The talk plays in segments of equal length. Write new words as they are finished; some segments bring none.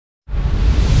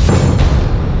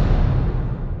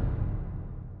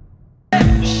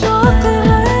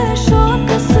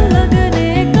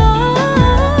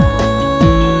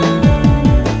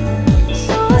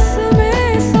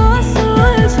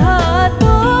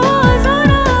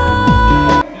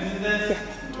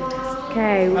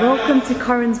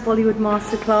Karan's Bollywood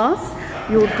Masterclass.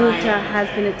 Your daughter has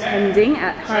been attending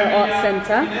at Harrow Arts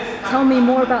Centre. Tell me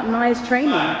more about Naya's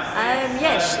training.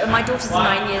 Yes, my daughter's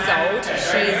 9 years old.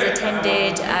 She's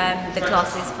attended the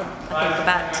classes for I think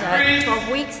about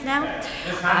 12 weeks now.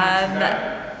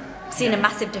 Seen a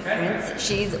massive difference.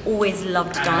 She's always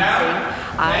loved dancing,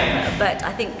 but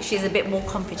I think she's a bit more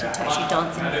competent to actually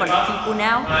dance in front of people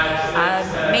now.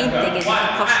 Main thing is her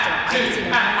posture. I've seen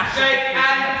a massive difference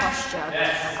in her posture.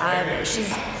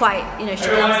 She's quite,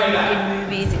 she loves her in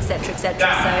movies, etc., etc.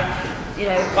 So,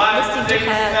 listening to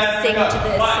her sing to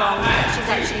the songs that she's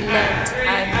actually learnt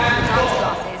in the dance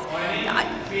classes,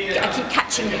 I keep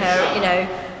catching her,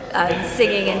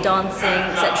 singing and dancing,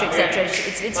 etc., etc.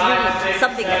 It's really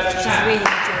something that she's really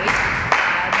enjoyed.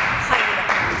 Highly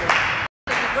recommend it.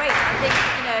 It'd be great. I think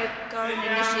Karan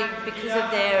initially, because of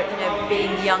their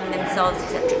being young themselves,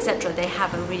 etc., etc., they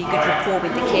have a really good rapport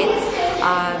with the kids.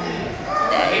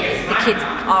 The kids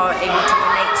are able to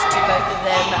relate to both of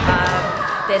them.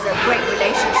 There's a great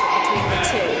relationship between the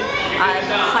two. I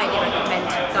highly recommend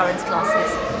Karan's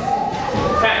classes.